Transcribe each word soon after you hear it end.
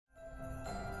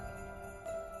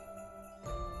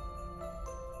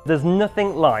There's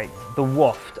nothing like the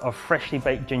waft of freshly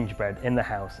baked gingerbread in the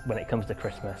house when it comes to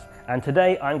Christmas. And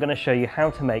today I'm going to show you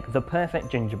how to make the perfect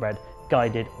gingerbread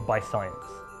guided by science.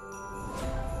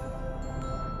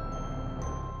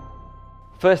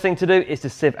 First thing to do is to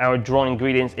sieve our dry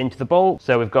ingredients into the bowl.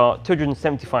 So we've got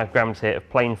 275 grams here of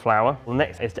plain flour. Well,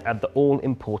 next is to add the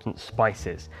all-important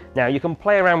spices. Now you can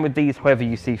play around with these however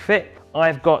you see fit.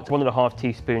 I've got 1.5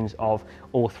 teaspoons of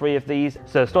all three of these.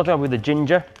 So starting off with the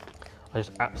ginger. I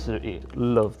just absolutely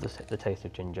love the taste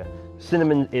of ginger.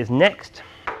 Cinnamon is next,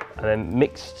 and then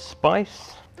mixed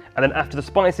spice. And then after the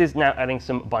spices, now adding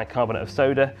some bicarbonate of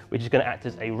soda, which is going to act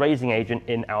as a raising agent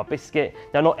in our biscuit.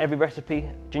 Now, not every recipe,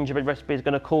 gingerbread recipe, is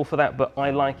going to call for that, but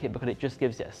I like it because it just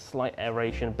gives it a slight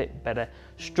aeration, a bit better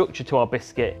structure to our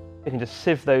biscuit. We can just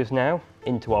sieve those now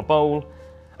into our bowl.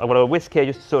 I've got a whisk here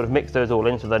just to sort of mix those all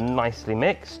in so they're nicely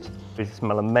mixed. They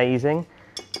smell amazing.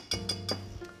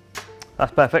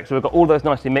 That's perfect, so we've got all those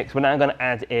nicely mixed. We're now going to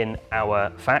add in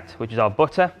our fat, which is our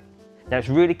butter. Now it's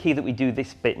really key that we do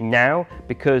this bit now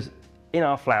because in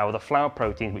our flour, the flour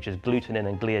proteins, which is glutenin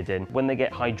and gliadin, when they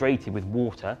get hydrated with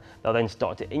water, they'll then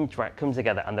start to interact, come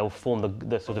together, and they'll form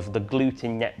the sort of the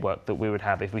gluten network that we would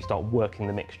have if we start working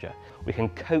the mixture. We can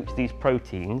coat these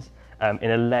proteins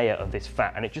in a layer of this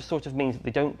fat, and it just sort of means that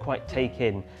they don't quite take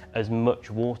in as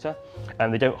much water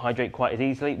and they don't hydrate quite as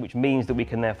easily, which means that we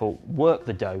can therefore work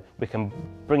the dough, we can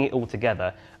bring it all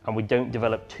together, and we don't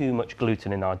develop too much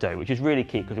gluten in our dough, which is really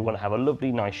key because we want to have a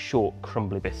lovely, nice, short,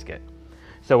 crumbly biscuit.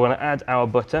 So we're going to add our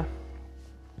butter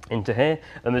into here,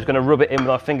 and we're just going to rub it in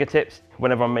with our fingertips.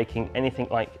 Whenever I'm making anything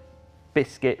like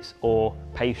biscuits or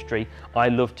pastry, I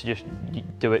love to just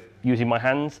do it using my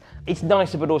hands. It's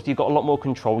nicer, but also you've got a lot more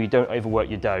control. You don't overwork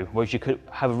your dough, whereas you could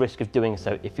have a risk of doing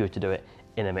so if you were to do it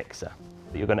in a mixer.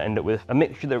 You're going to end up with a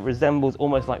mixture that resembles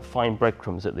almost like fine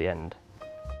breadcrumbs at the end.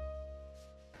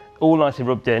 All nicely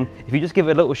rubbed in. If you just give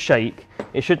it a little shake,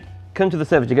 it should come to the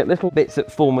surface. You get little bits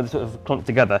that form with sort of clump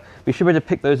together. You should be able to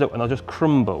pick those up and they'll just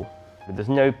crumble. There's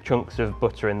no chunks of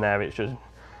butter in there. It's just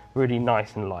really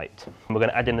nice and light. And we're going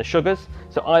to add in the sugars.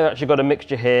 So I've actually got a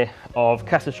mixture here of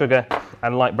caster sugar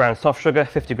and light brown soft sugar,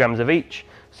 50 grams of each.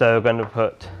 So we're going to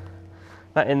put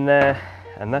that in there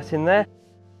and that in there.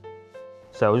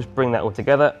 So we'll just bring that all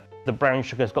together. The brown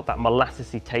sugar's got that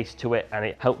molassesy taste to it, and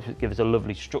it helps give us a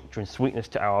lovely structure and sweetness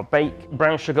to our bake.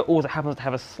 Brown sugar also happens to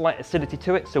have a slight acidity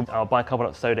to it, so our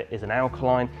bicarbonate soda is an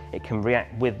alkaline. It can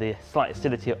react with the slight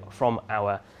acidity from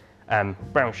our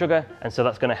brown sugar, and so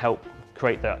that's going to help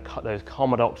create those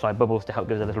carbon dioxide bubbles to help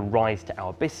give us a little rise to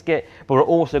our biscuit. But we're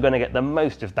also going to get the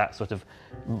most of that sort of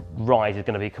rise is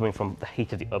going to be coming from the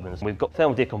heat of the ovens. We've got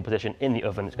thermal decomposition in the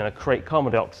oven. It's going to create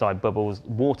carbon dioxide bubbles,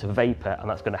 water vapor, and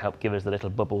that's going to help give us the little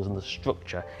bubbles and the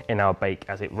structure in our bake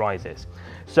as it rises.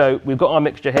 So we've got our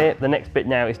mixture here. The next bit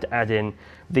now is to add in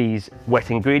these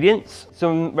wet ingredients.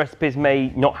 Some recipes may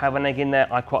not have an egg in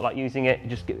there. I quite like using it.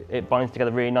 It binds together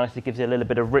really nicely, gives it a little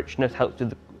bit of richness, helps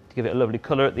with to give it a lovely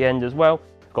colour at the end as well.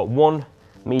 We've got one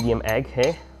medium egg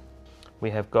here. We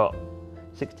have got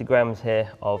 60 grams here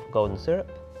of golden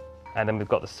syrup, and then we've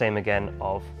got the same again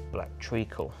of black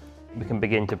treacle. We can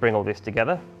begin to bring all this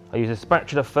together. I use a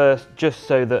spatula first just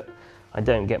so that I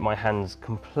don't get my hands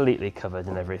completely covered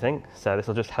in everything. So this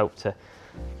will just help to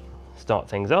start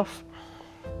things off.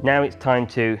 Now it's time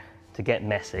to get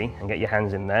messy and get your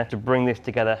hands in there to bring this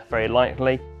together very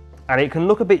lightly. And it can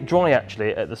look a bit dry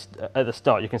actually at the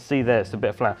start. You can see there's a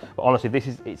bit of flour, but honestly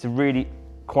it's really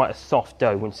quite a soft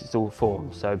dough once it's all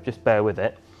formed, so just bear with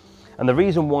it. And the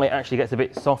reason why it actually gets a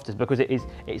bit soft is because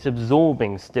it's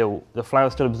absorbing still, the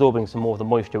flour's still absorbing some more of the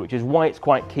moisture, which is why it's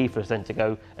quite key for us then to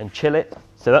go and chill it.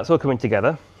 So that's all coming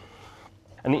together.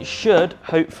 And it should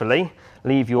hopefully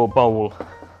leave your bowl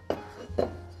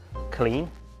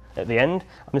clean at the end.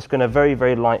 I'm just going to very,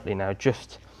 very lightly now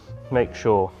just make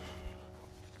sure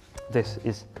this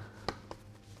is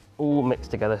all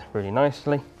mixed together really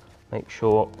nicely. Make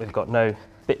sure we've got no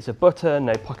bits of butter,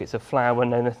 no pockets of flour,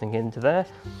 no nothing into there.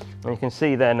 And you can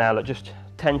see there now, look, just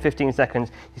 10-15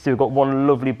 seconds, you see we've got one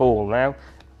lovely ball now.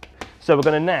 So we're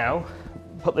going to now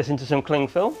put this into some cling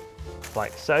film,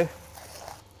 like so,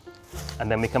 and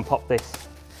then we can pop this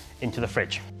into the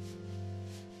fridge.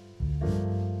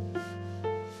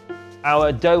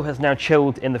 Our dough has now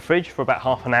chilled in the fridge for about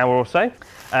half an hour or so,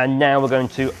 and now we're going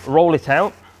to roll it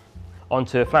out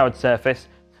onto a floured surface.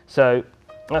 So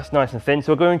that's nice and thin.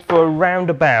 So we're going for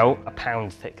around about a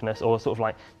pound thickness, or sort of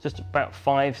like just about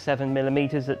 5-7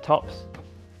 millimeters at tops.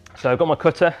 So I've got my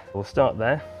cutter. We'll start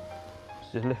there.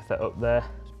 Just lift that up there.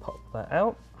 Just pop that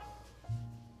out.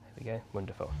 There we go.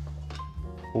 Wonderful.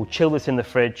 We'll chill this in the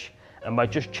fridge, And by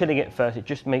just chilling it first, it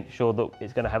just makes sure that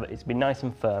it's been nice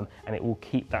and firm, and it will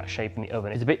keep that shape in the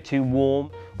oven. It's a bit too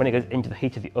warm. When it goes into the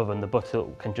heat of the oven, the butter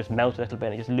can just melt a little bit,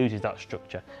 and it just loses that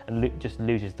structure and just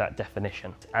loses that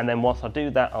definition. And then whilst I do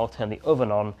that, I'll turn the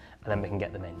oven on, and then we can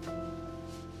get them in.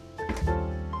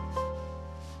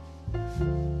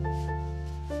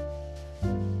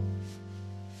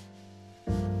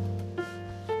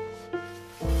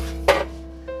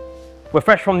 We're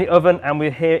fresh from the oven, and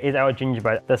here is our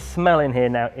gingerbread. The smell in here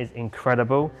now is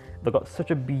incredible. They've got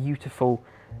such a beautiful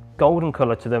golden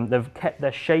colour to them. They've kept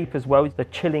their shape as well. The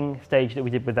chilling stage that we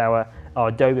did with our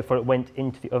dough before it went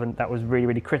into the oven, that was really,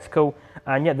 really critical.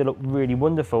 And yeah, they look really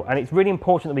wonderful. And it's really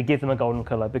important that we give them a golden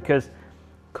colour, because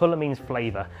colour means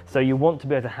flavour. So you want to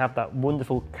be able to have that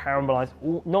wonderful caramelised,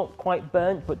 not quite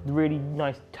burnt, but really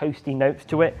nice toasty notes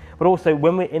to it. But also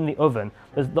when we're in the oven,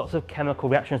 there's lots of chemical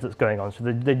reactions that's going on. So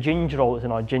the gingerol that's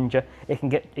in our ginger,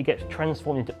 it gets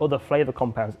transformed into other flavour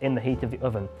compounds in the heat of the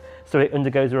oven. So it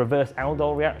undergoes a reverse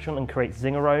aldol reaction and creates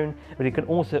zingerone, but it can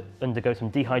also undergo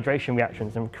some dehydration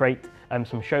reactions and create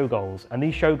some shogols. And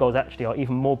these shogols actually are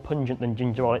even more pungent than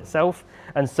gingerol itself.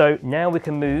 And so now we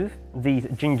can move these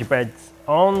gingerbreads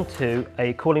onto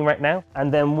a cooling rack now,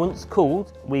 and then once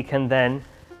cooled, we can then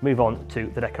move on to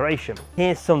the decoration.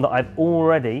 Here's some that I've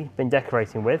already been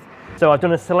decorating with. So I've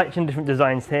done a selection of different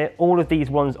designs here. All of these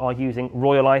ones are using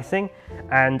royal icing,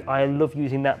 and I love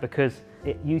using that because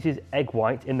it uses egg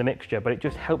white in the mixture, but it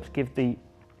just helps give the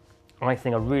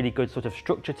icing a really good sort of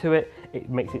structure to it. It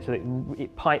makes it so that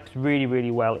it pipes really,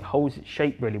 really well, it holds its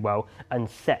shape really well and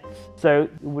sets. So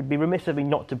it would be remiss of me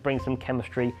not to bring some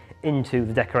chemistry into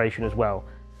the decoration as well.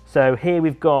 So here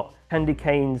we've got candy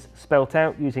canes spelt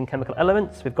out using chemical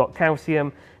elements. We've got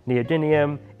calcium,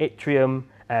 neodymium, yttrium,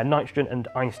 nitrogen and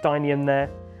einsteinium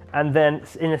there. And then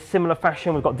in a similar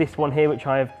fashion, we've got this one here, which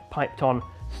I have piped on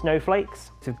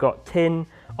snowflakes. So we've got tin,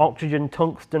 oxygen,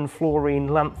 tungsten, fluorine,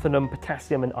 lanthanum,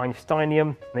 potassium and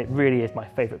einsteinium, and it really is my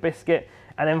favourite biscuit.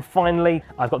 And then finally,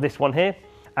 I've got this one here,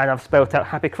 and I've spelt out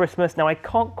Happy Christmas. Now I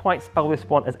can't quite spell this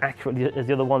one as accurately as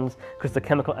the other ones because the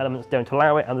chemical elements don't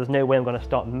allow it, and there's no way I'm going to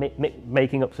start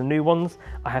making up some new ones.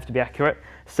 I have to be accurate.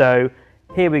 So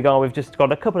here we go, we've just got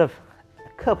a couple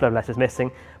of letters missing,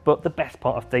 but the best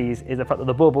part of these is the fact that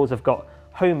the bubbles have got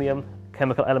homium,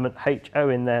 chemical element HO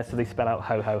in there, so they spell out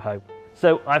ho ho ho.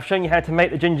 So I've shown you how to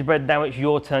make the gingerbread, now it's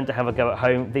your turn to have a go at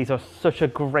home. These are such a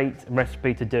great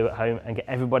recipe to do at home and get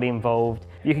everybody involved.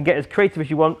 You can get as creative as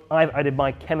you want. I've added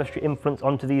my chemistry influence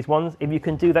onto these ones. If you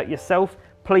can do that yourself,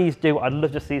 please do. I'd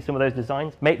love to see some of those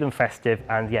designs. Make them festive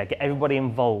and yeah, get everybody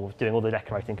involved doing all the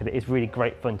decorating, because it is really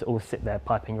great fun to all sit there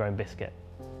piping your own biscuit.